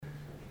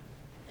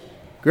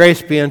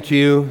Grace be unto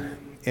you,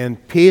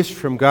 and peace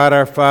from God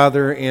our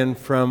Father and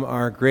from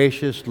our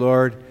gracious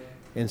Lord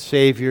and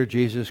Savior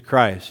Jesus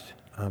Christ.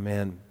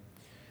 Amen.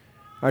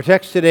 Our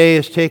text today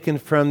is taken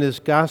from this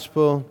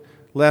gospel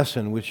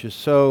lesson, which is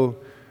so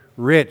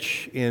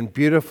rich in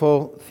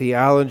beautiful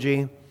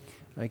theology.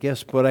 I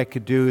guess what I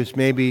could do is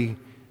maybe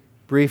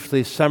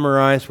briefly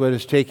summarize what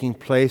is taking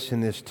place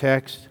in this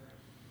text.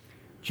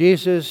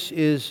 Jesus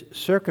is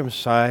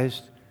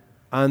circumcised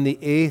on the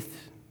 8th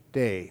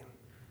day.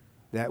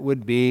 That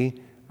would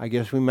be, I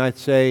guess we might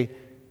say,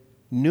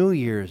 New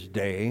Year's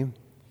Day,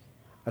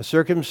 a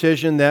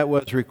circumcision that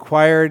was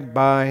required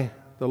by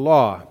the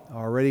law,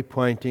 already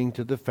pointing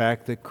to the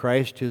fact that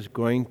Christ is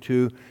going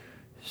to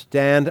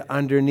stand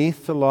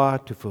underneath the law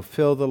to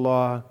fulfill the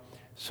law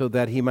so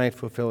that he might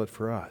fulfill it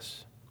for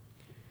us.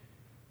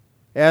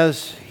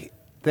 As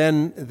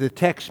then the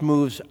text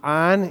moves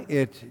on,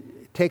 it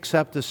takes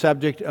up the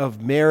subject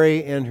of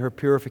Mary and her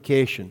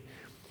purification.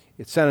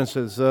 It sounds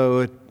as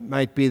though it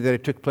might be that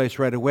it took place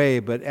right away,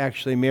 but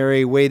actually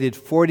Mary waited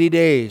 40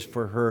 days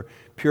for her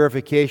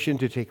purification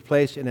to take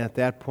place, and at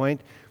that point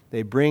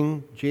they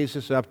bring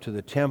Jesus up to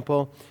the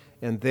temple,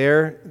 and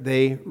there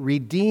they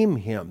redeem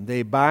him.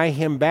 They buy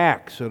him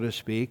back, so to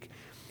speak,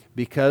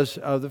 because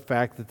of the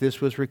fact that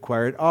this was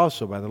required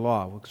also by the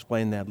law. We'll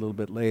explain that a little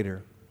bit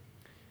later.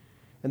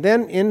 And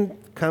then in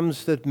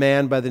comes the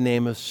man by the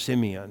name of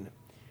Simeon.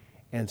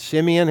 And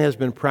Simeon has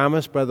been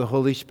promised by the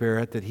Holy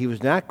Spirit that he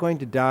was not going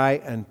to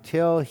die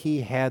until he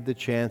had the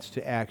chance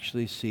to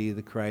actually see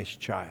the Christ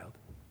child.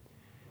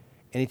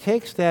 And he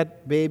takes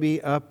that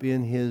baby up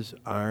in his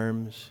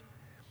arms,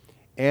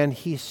 and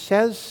he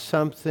says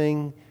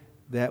something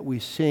that we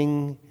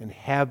sing and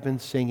have been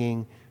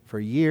singing for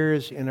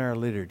years in our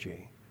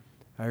liturgy.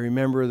 I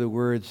remember the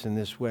words in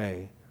this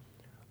way: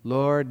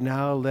 Lord,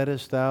 now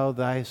lettest thou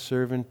thy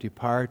servant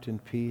depart in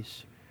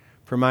peace.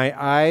 For my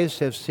eyes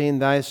have seen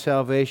thy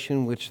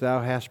salvation, which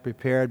thou hast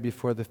prepared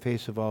before the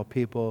face of all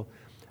people,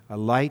 a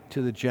light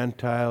to the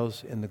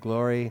Gentiles and the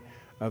glory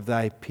of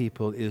thy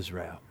people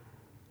Israel.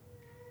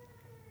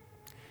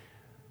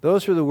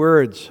 Those are the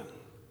words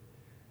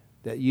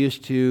that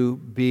used to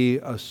be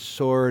a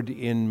sword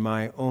in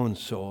my own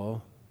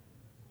soul.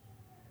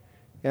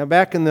 Now,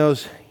 back in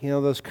those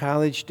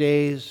college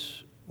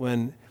days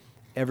when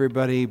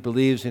everybody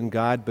believes in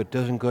God but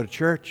doesn't go to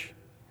church,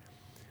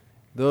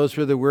 those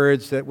were the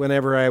words that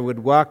whenever I would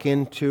walk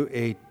into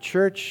a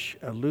church,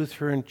 a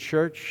Lutheran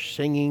church,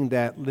 singing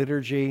that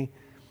liturgy,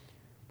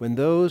 when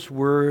those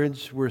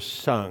words were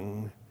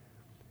sung,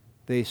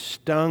 they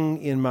stung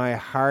in my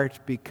heart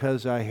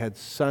because I had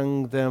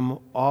sung them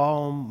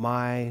all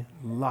my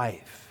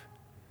life.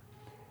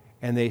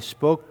 And they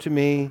spoke to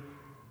me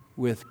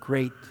with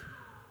great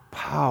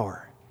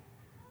power,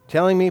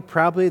 telling me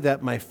probably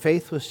that my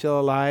faith was still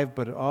alive,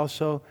 but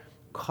also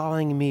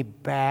calling me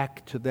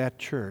back to that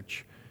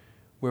church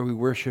where we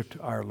worshiped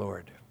our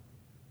Lord.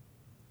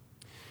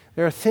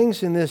 There are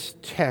things in this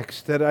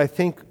text that I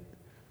think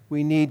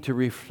we need to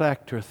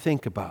reflect or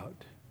think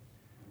about.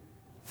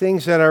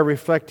 Things that are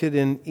reflected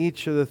in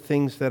each of the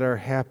things that are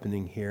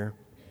happening here.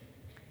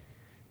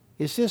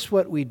 Is this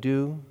what we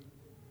do?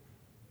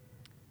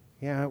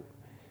 Yeah.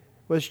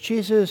 Was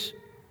Jesus'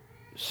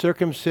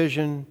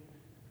 circumcision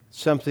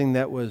something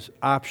that was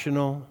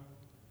optional?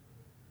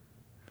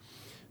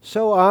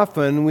 So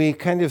often we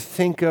kind of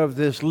think of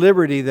this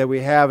liberty that we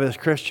have as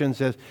Christians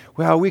as,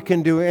 well, we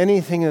can do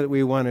anything that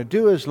we want to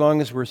do as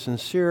long as we're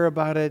sincere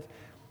about it.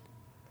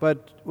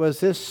 But was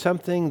this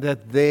something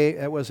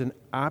that was an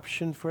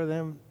option for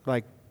them?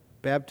 Like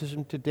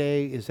baptism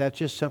today, is that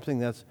just something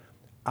that's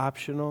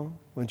optional?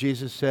 When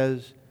Jesus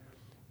says,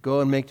 go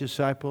and make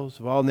disciples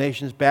of all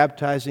nations,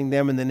 baptizing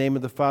them in the name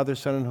of the Father,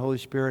 Son, and Holy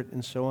Spirit,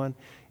 and so on.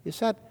 Is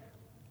that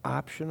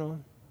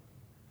optional?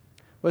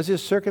 Was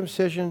his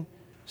circumcision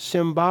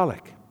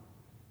symbolic?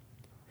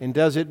 And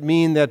does it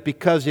mean that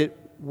because it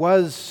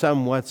was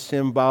somewhat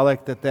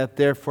symbolic that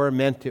therefore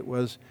meant it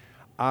was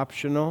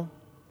optional?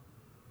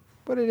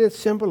 What did it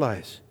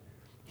symbolize?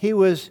 He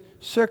was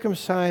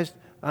circumcised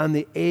on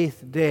the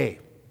 8th day.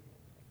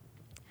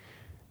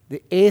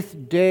 The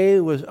 8th day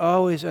was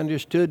always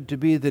understood to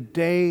be the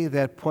day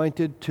that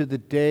pointed to the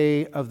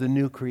day of the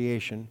new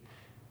creation.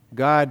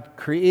 God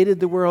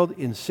created the world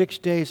in 6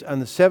 days. On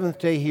the 7th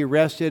day he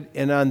rested,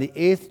 and on the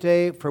 8th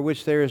day, for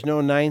which there is no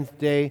 9th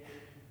day,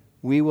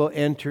 we will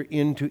enter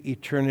into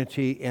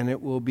eternity, and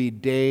it will be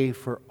day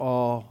for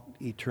all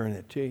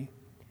eternity.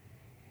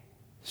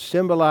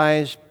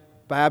 Symbolized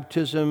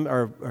baptism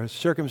or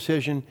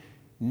circumcision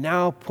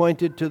now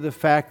pointed to the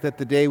fact that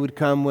the day would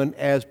come when,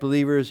 as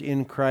believers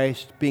in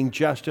Christ, being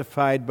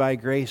justified by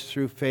grace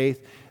through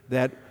faith,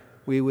 that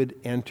we would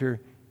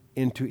enter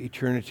into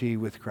eternity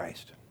with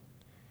Christ.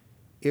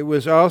 It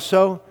was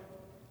also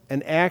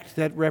an act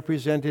that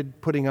represented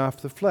putting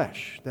off the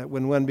flesh, that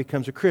when one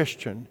becomes a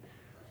Christian,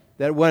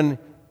 that one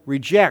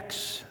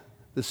rejects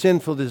the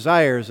sinful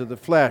desires of the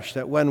flesh,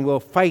 that one will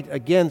fight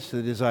against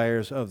the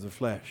desires of the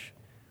flesh.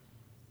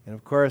 And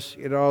of course,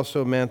 it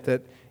also meant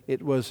that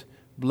it was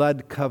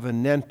blood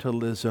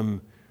covenantalism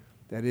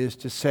That is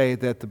to say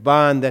that the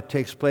bond that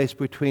takes place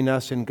between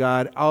us and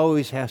God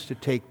always has to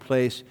take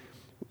place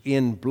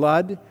in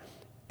blood,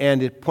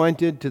 and it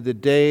pointed to the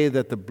day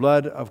that the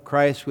blood of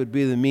Christ would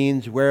be the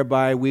means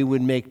whereby we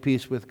would make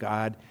peace with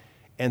God.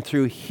 And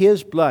through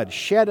His blood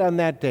shed on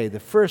that day,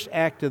 the first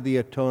act of the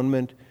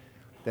atonement,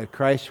 that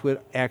Christ would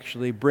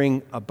actually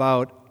bring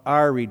about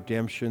our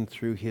redemption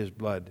through His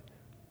blood.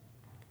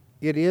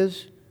 It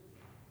is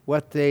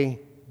what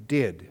they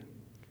did.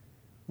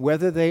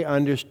 Whether they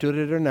understood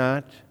it or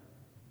not,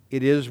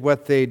 it is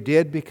what they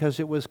did because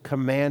it was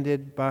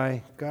commanded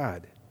by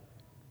God.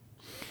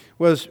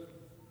 Was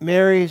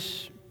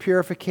Mary's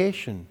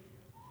purification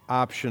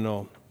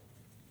optional?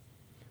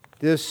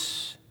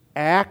 This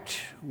act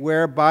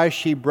whereby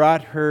she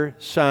brought her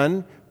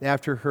son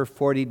after her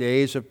 40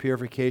 days of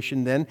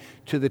purification then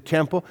to the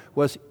temple,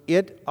 was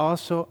it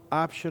also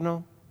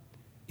optional?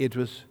 It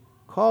was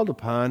called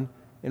upon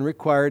and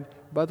required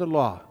by the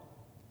law.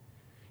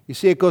 You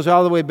see, it goes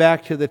all the way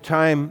back to the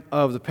time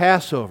of the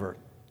Passover.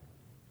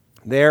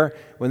 There,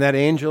 when that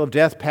angel of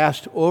death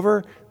passed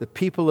over the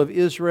people of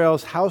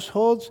Israel's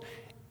households,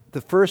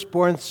 the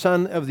firstborn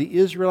son of the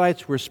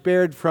Israelites were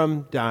spared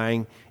from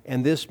dying,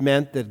 and this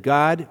meant that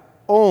God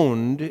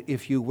owned,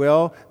 if you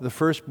will, the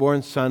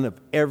firstborn son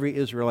of every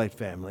Israelite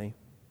family.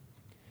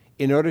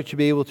 In order to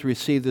be able to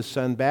receive the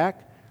son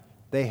back,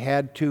 they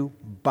had to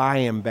buy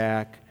him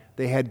back.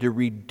 They had to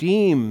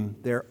redeem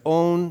their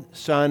own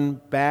son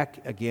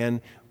back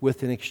again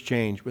with an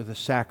exchange, with a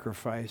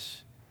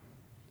sacrifice.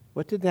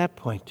 What did that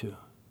point to?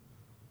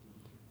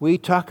 We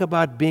talk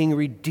about being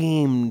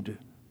redeemed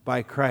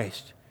by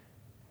Christ.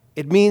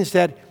 It means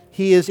that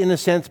He is, in a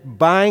sense,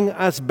 buying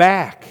us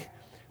back,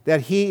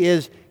 that He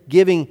is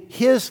giving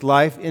His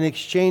life in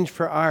exchange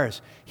for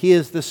ours. He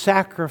is the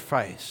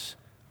sacrifice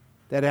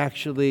that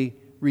actually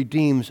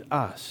redeems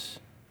us.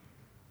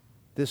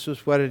 This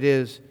is what it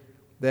is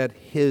that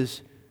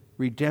His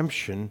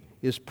redemption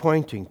is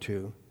pointing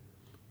to.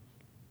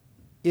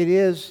 It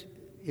is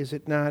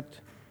it not,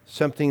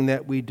 something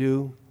that we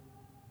do?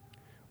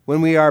 When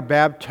we are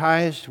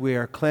baptized, we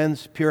are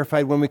cleansed,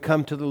 purified. When we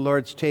come to the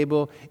Lord's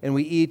table and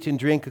we eat and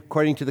drink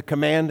according to the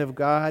command of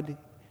God,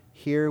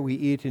 here we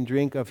eat and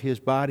drink of His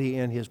body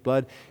and His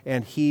blood,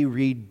 and He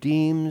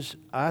redeems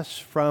us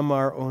from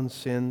our own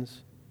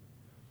sins.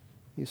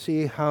 You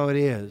see how it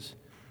is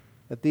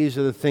that these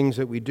are the things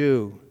that we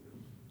do.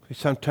 We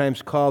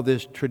sometimes call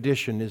this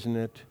tradition, isn't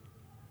it?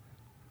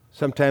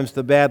 Sometimes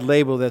the bad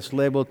label that's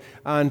labeled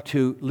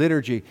onto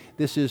liturgy.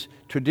 This is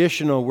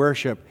traditional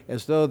worship,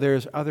 as though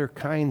there's other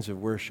kinds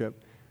of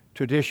worship.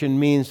 Tradition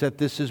means that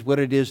this is what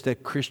it is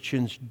that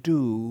Christians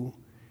do,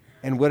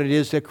 and what it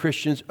is that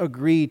Christians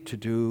agree to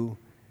do,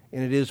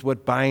 and it is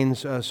what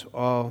binds us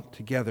all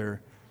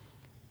together.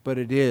 But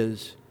it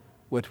is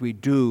what we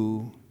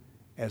do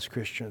as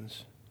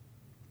Christians.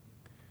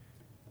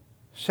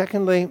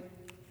 Secondly,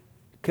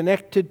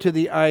 connected to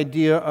the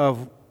idea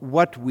of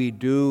what we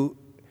do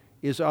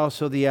is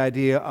also the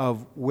idea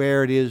of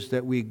where it is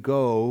that we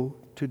go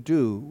to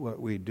do what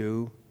we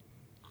do.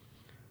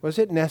 Was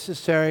it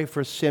necessary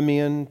for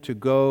Simeon to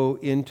go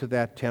into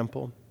that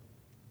temple?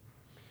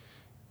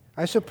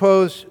 I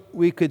suppose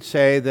we could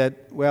say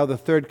that, well, the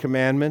third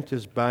commandment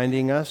is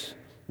binding us.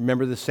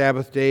 Remember the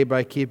Sabbath day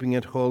by keeping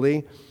it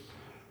holy.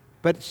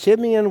 But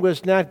Simeon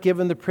was not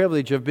given the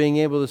privilege of being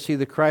able to see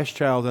the Christ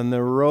child on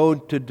the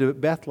road to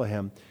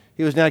Bethlehem.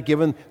 He was not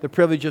given the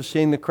privilege of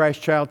seeing the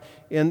Christ child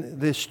in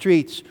the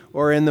streets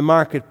or in the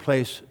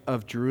marketplace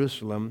of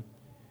Jerusalem.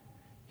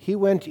 He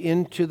went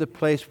into the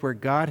place where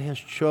God has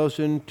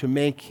chosen to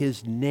make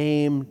His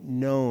name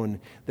known.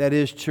 That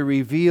is, to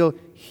reveal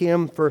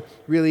Him for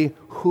really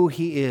who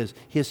He is,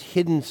 His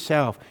hidden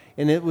self.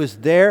 And it was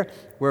there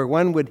where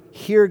one would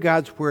hear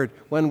God's word,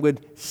 one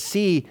would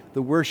see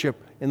the worship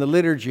and the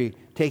liturgy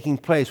taking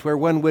place, where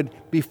one would,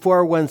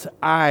 before one's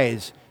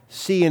eyes,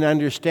 see and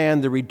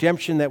understand the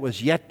redemption that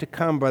was yet to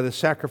come by the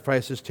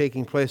sacrifices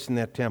taking place in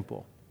that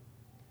temple.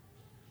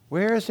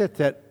 Where is it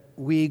that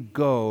we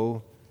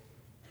go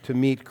to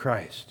meet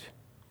Christ?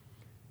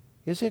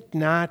 Is it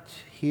not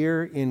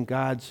here in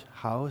God's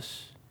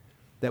house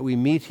that we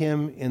meet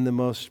Him in the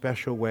most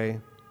special way?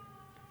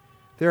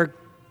 There are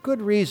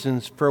good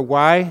reasons for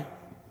why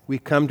we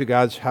come to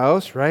God's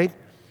house, right?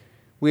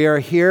 We are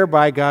here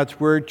by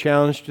God's word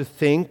challenged to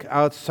think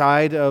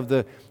outside of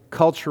the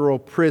cultural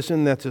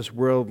prison that this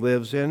world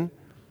lives in,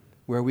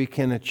 where we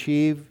can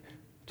achieve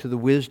to the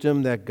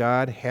wisdom that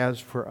God has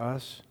for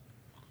us.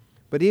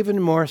 But even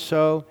more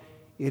so,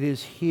 it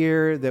is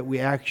here that we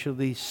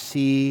actually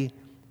see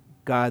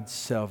God's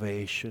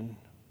salvation,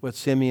 what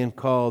Simeon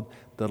called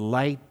the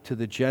light to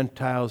the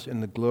Gentiles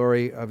and the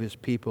glory of His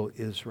people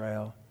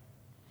Israel.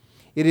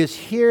 It is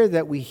here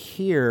that we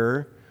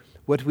hear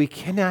what we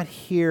cannot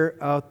hear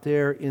out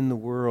there in the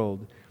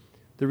world.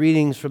 The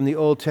readings from the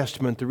Old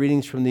Testament, the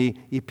readings from the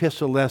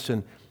epistle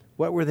lesson,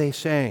 what were they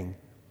saying?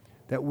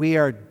 That we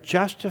are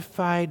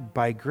justified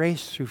by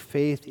grace through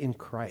faith in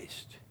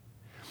Christ.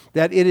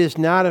 That it is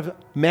not a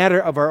matter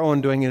of our own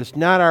doing. It is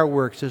not our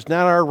works. It's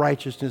not our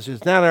righteousness.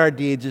 It's not our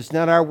deeds. It's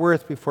not our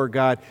worth before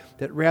God.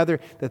 That rather,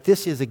 that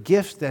this is a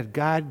gift that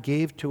God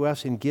gave to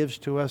us and gives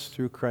to us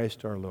through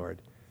Christ our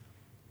Lord.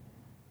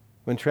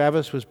 When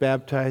Travis was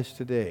baptized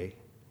today,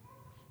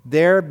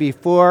 there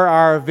before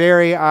our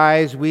very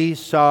eyes, we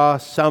saw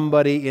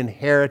somebody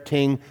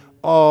inheriting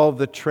all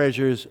the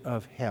treasures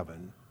of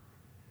heaven.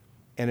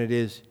 And it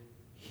is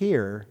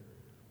here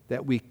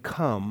that we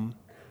come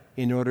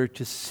in order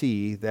to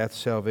see that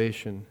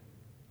salvation.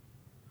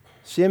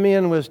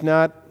 Simeon was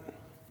not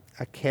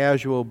a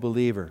casual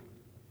believer.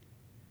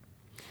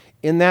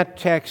 In that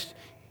text,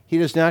 he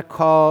does not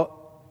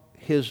call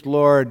his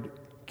Lord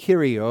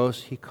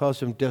Kyrios, he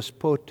calls him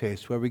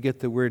Despotes, where we get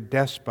the word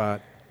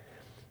despot.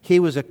 His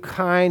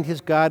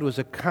God was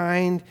a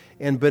kind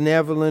and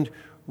benevolent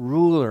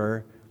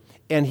ruler,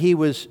 and he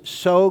was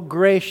so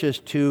gracious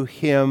to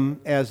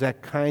him as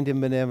that kind and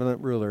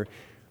benevolent ruler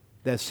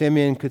that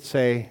Simeon could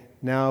say,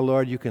 "Now,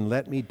 Lord, you can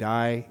let me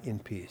die in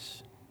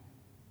peace."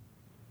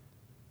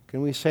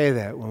 Can we say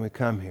that when we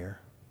come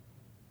here?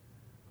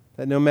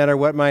 That no matter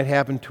what might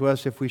happen to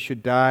us, if we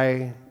should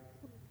die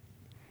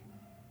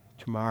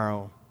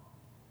tomorrow,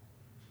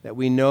 that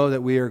we know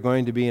that we are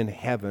going to be in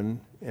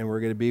heaven and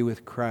we're going to be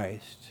with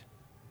Christ.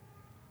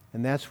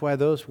 And that's why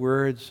those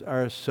words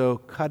are so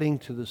cutting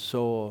to the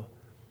soul,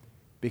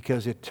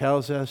 because it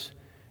tells us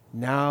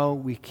now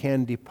we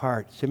can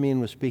depart. Simeon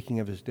was speaking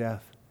of his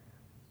death.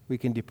 We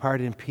can depart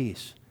in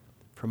peace.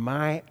 For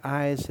my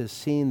eyes have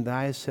seen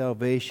thy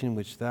salvation,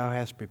 which thou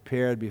hast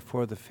prepared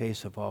before the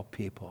face of all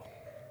people.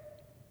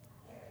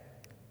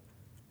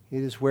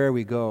 It is where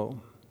we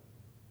go.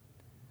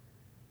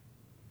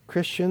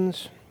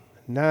 Christians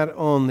not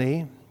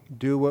only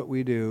do what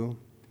we do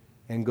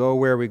and go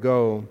where we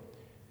go,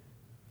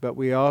 but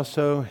we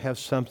also have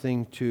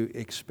something to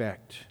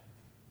expect.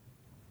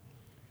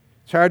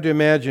 It's hard to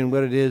imagine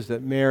what it is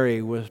that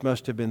Mary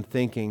must have been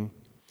thinking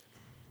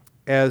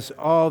as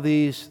all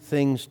these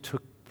things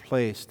took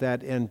place,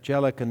 that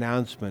angelic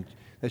announcement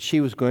that she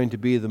was going to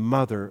be the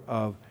mother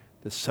of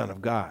the Son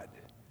of God.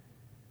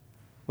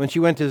 When she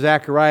went to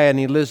Zechariah and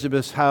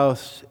Elizabeth's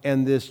house,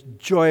 and this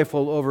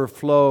joyful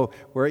overflow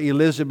where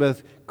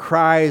Elizabeth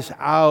cries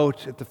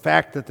out at the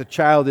fact that the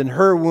child in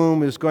her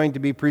womb is going to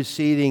be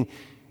preceding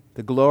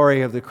the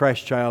glory of the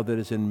Christ child that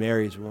is in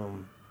Mary's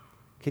womb.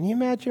 Can you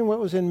imagine what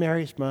was in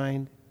Mary's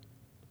mind?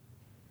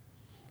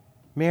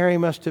 Mary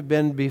must have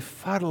been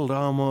befuddled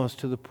almost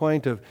to the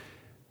point of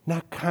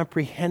not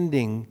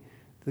comprehending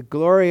the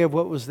glory of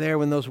what was there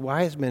when those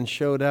wise men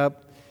showed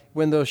up,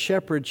 when those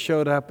shepherds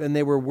showed up and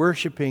they were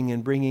worshiping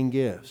and bringing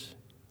gifts.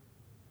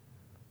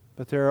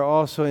 But there are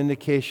also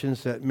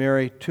indications that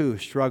Mary too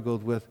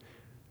struggled with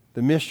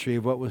the mystery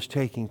of what was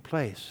taking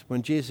place.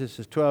 When Jesus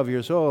is 12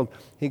 years old,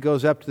 he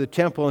goes up to the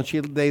temple and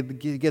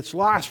he gets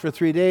lost for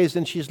 3 days,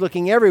 and she's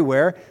looking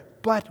everywhere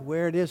but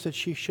where it is that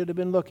she should have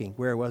been looking.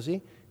 Where was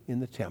he? In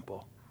the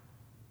temple.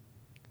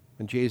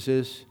 When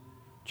Jesus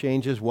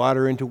changes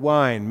water into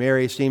wine,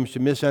 Mary seems to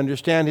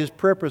misunderstand his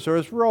purpose or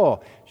his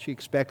role. She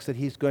expects that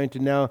he's going to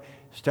now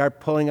start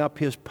pulling up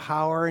his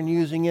power and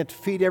using it to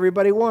feed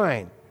everybody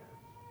wine.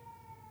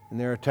 And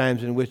there are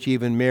times in which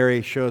even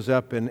Mary shows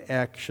up and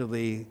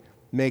actually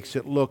makes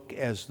it look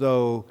as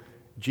though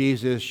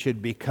Jesus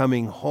should be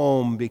coming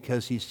home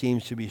because he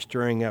seems to be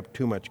stirring up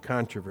too much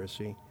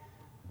controversy.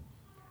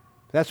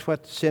 That's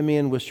what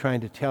Simeon was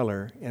trying to tell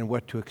her and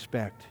what to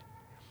expect.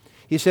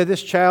 He said,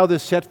 this child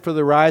is set for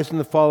the rise and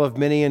the fall of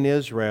many in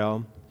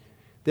Israel.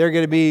 He's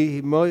going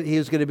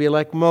to be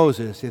like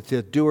Moses. It's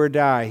a do or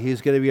die.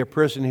 He's going to be a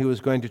person who is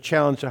going to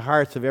challenge the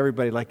hearts of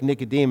everybody, like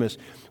Nicodemus,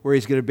 where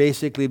he's going to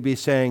basically be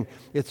saying,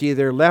 it's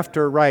either left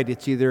or right.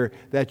 It's either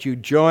that you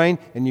join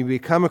and you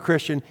become a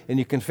Christian and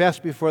you confess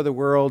before the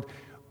world,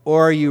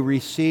 or you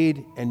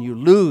recede and you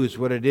lose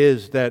what it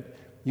is that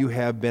you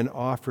have been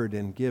offered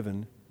and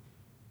given.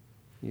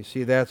 You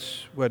see,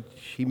 that's what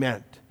he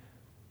meant,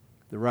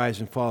 the rise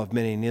and fall of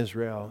many in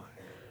Israel.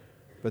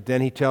 But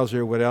then he tells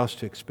her what else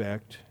to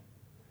expect,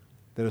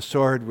 that a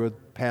sword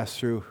would pass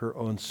through her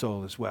own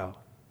soul as well.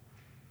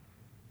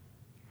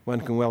 One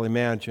can well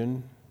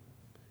imagine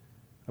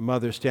a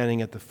mother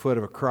standing at the foot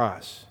of a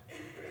cross,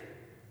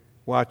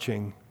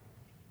 watching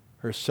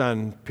her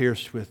son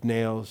pierced with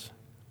nails,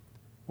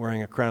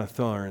 wearing a crown of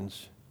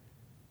thorns,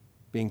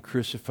 being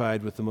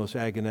crucified with the most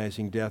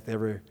agonizing death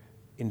ever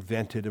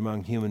invented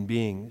among human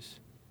beings.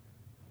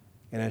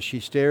 And as she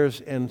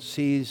stares and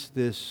sees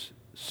this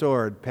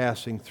sword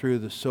passing through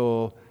the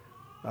soul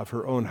of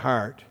her own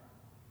heart,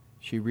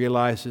 she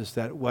realizes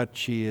that what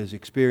she is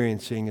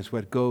experiencing is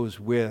what goes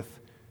with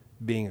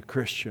being a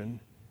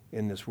Christian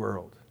in this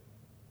world.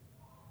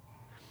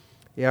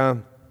 Yeah,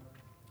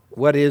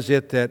 what is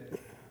it that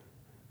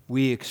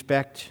we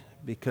expect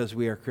because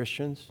we are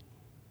Christians?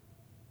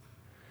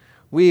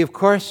 We, of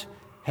course,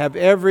 have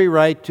every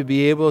right to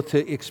be able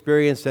to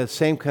experience that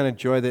same kind of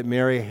joy that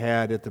Mary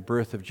had at the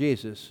birth of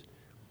Jesus.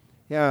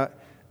 Yeah,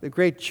 the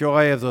great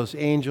joy of those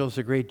angels,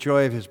 the great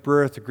joy of his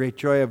birth, the great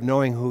joy of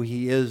knowing who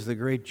he is, the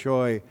great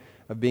joy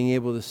of being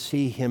able to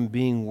see him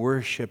being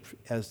worshiped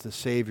as the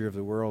Savior of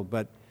the world.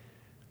 But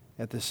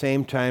at the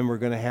same time, we're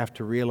going to have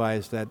to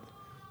realize that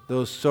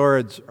those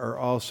swords are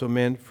also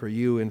meant for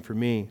you and for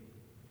me.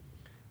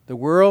 The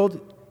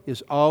world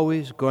is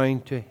always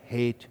going to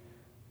hate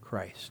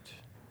Christ.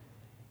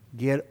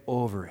 Get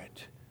over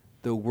it.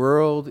 The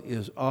world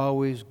is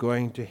always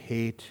going to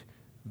hate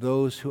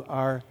those who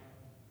are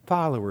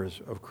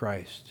followers of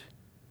Christ.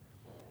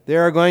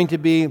 There are going to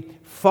be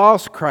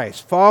false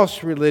Christs,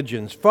 false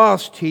religions,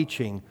 false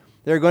teaching.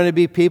 There are going to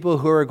be people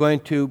who are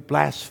going to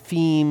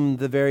blaspheme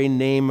the very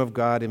name of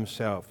God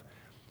himself.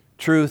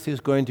 Truth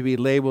is going to be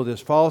labeled as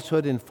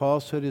falsehood, and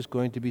falsehood is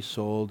going to be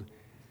sold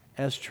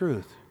as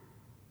truth.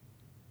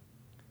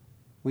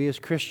 We as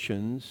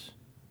Christians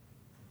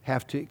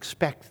have to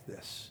expect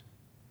this.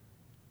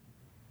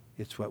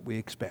 It's what we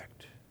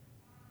expect.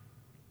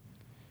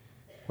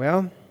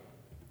 Well,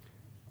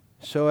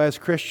 so as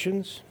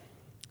Christians,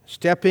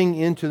 stepping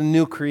into the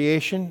new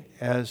creation,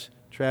 as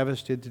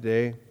Travis did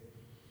today,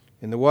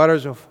 in the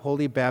waters of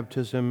holy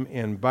baptism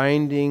and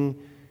binding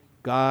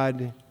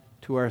God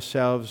to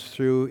ourselves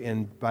through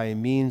and by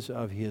means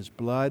of his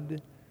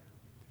blood,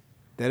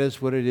 that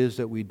is what it is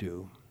that we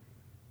do.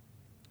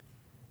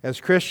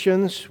 As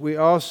Christians, we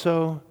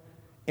also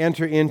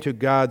enter into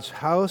God's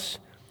house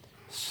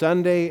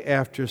Sunday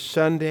after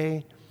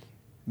Sunday,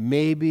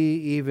 maybe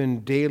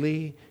even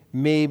daily,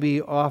 maybe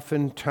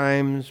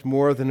oftentimes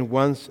more than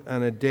once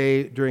on a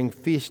day, during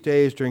feast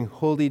days, during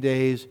holy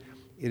days.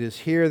 It is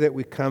here that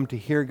we come to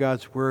hear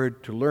God's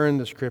word, to learn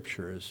the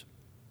Scriptures.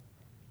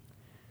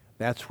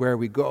 That's where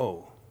we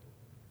go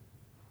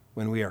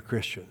when we are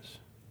Christians.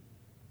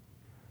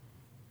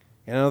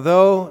 And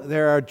although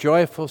there are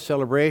joyful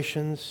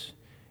celebrations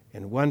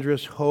and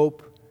wondrous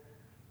hope,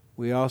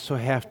 we also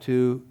have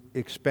to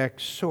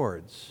expect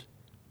swords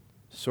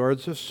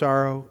of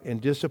sorrow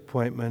and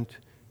disappointment,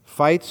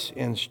 fights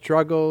and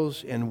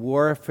struggles and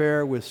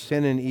warfare with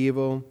sin and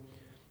evil,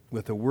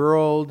 with a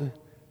world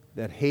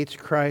that hates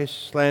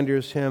Christ,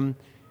 slanders him,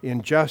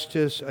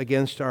 injustice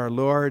against our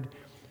Lord,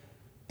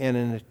 and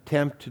an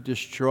attempt to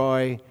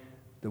destroy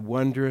the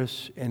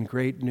wondrous and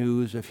great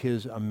news of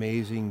his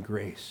amazing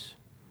grace.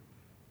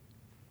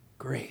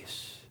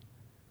 Grace.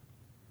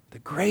 The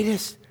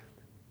greatest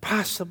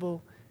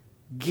possible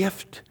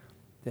gift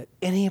that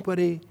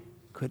anybody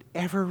could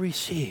ever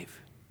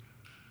receive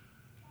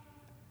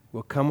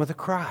will come with a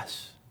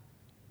cross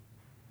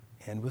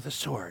and with a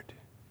sword.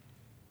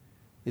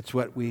 It's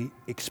what we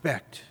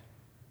expect.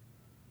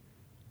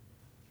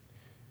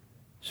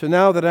 So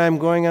now that I'm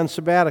going on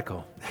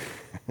sabbatical,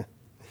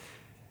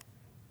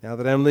 now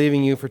that I'm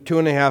leaving you for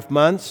 2.5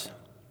 months,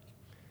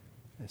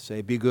 I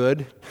say be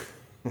good,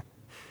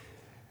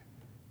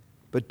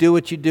 but do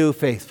what you do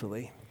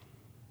faithfully.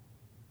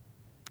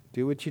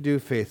 Do what you do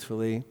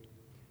faithfully.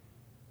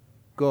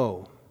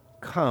 Go,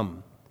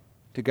 come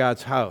to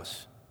God's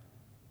house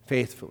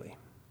faithfully.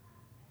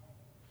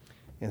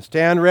 And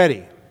stand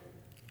ready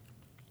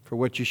for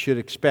what you should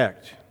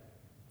expect.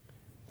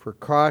 For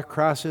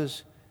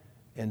crosses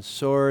and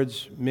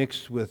swords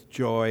mixed with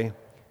joy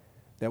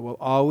that will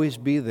always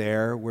be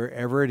there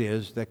wherever it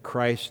is that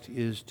Christ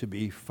is to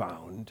be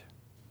found.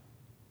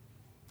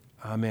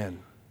 Amen.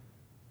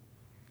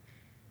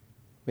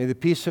 May the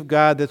peace of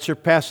God that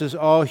surpasses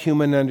all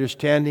human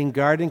understanding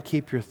guard and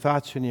keep your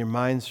thoughts and your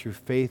minds through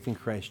faith in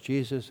Christ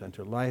Jesus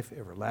unto life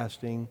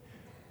everlasting.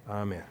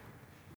 Amen.